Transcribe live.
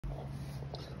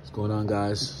What's going on,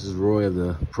 guys? This is Roy of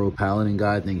the Pro Paladin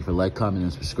Guide. Thank you for commenting,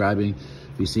 and subscribing.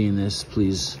 If you're seeing this,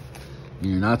 please,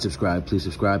 and you're not subscribed, please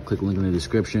subscribe. Click the link in the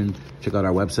description. Check out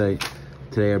our website.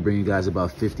 Today I bring you guys about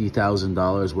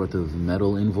 $50,000 worth of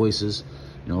metal invoices.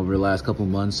 You know, over the last couple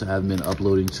months, I haven't been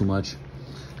uploading too much.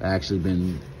 I actually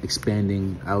been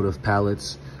expanding out of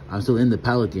pallets. I'm still in the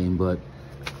pallet game, but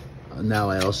now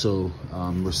I also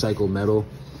recycle metal.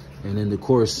 And in the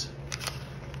course,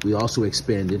 we also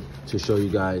expanded to show you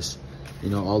guys,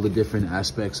 you know, all the different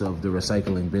aspects of the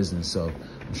recycling business. So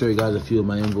I'm showing you guys a few of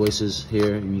my invoices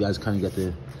here, and you guys kind of get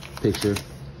the picture.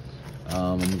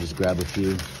 Let me just grab a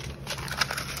few.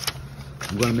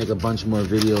 I'm gonna make a bunch more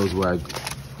videos where I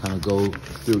kind of go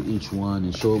through each one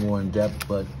and show it more in depth,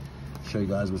 but show you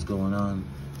guys what's going on.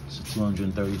 It's a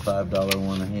 $235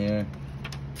 one here.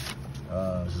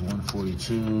 This is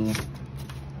 142,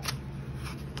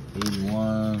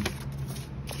 81.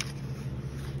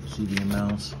 See the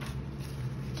amounts.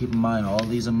 Keep in mind, all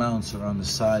these amounts are on the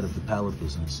side of the pallet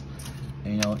business.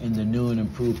 And, you know, in the new and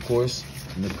improved course,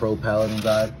 in the Pro Paladin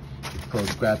Guide, the Pro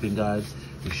Scrapping Guide,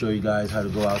 we show you guys how to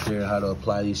go out there, how to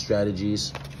apply these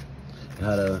strategies, and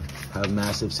how to have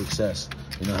massive success.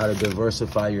 You know, how to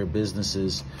diversify your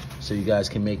businesses so you guys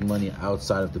can make money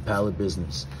outside of the pallet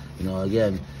business. You know,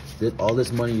 again, all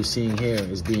this money you're seeing here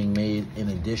is being made in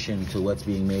addition to what's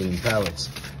being made in pallets.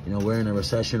 You know, we're in a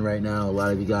recession right now. A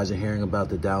lot of you guys are hearing about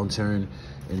the downturn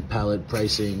in pallet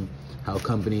pricing, how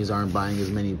companies aren't buying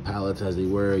as many pallets as they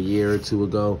were a year or two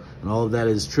ago, and all of that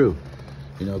is true.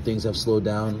 You know, things have slowed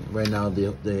down. Right now,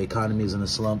 the economy is in a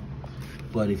slump.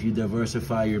 But if you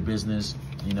diversify your business,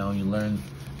 you know, you learn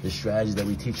the strategies that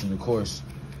we teach in the course,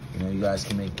 you know, you guys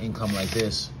can make income like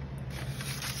this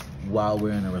while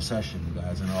we're in a recession, you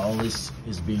guys. And all this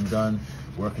is being done,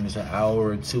 working just an hour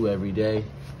or two every day.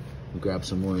 We grab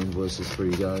some more invoices for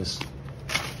you guys.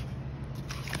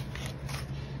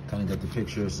 Kind of got the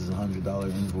picture. This is a $100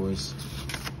 invoice.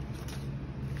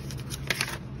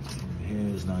 Over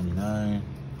here is 99.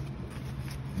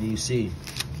 And you see,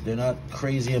 they're not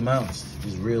crazy amounts,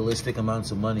 just realistic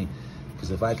amounts of money.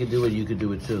 Because if I could do it, you could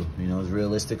do it too. You know, it's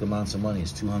realistic amounts of money.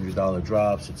 It's $200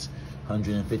 drops. It's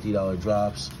 $150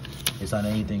 drops. It's not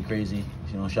anything crazy.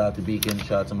 You know, shout out to Beacon.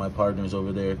 Shout out to my partners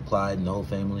over there, Clyde and the whole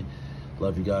family.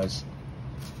 Love you guys.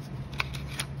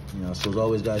 You know, so as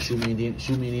always, guys, shoot me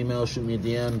an email, shoot me a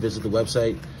DM, visit the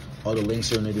website. All the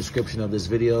links are in the description of this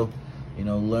video. You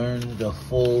know, learn the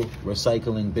full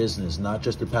recycling business, not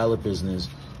just the pallet business.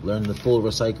 Learn the full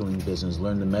recycling business.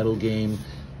 Learn the metal game,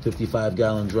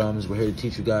 55-gallon drums. We're here to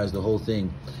teach you guys the whole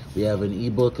thing. We have an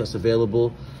ebook that's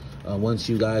available. Once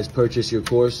you guys purchase your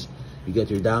course, you get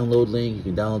your download link. You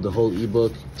can download the whole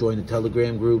ebook, join the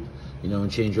Telegram group, you know,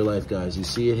 and change your life, guys. You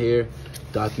see it here.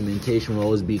 Documentation will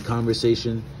always be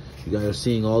conversation. You guys are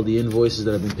seeing all the invoices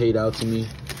that have been paid out to me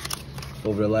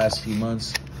over the last few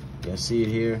months. You guys see it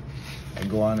here. I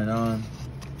go on and on.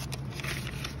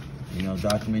 You know,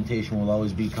 documentation will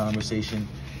always be conversation.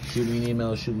 Shoot me an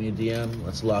email, shoot me a DM.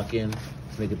 Let's lock in.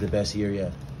 Let's make it the best year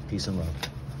yet. Peace and love.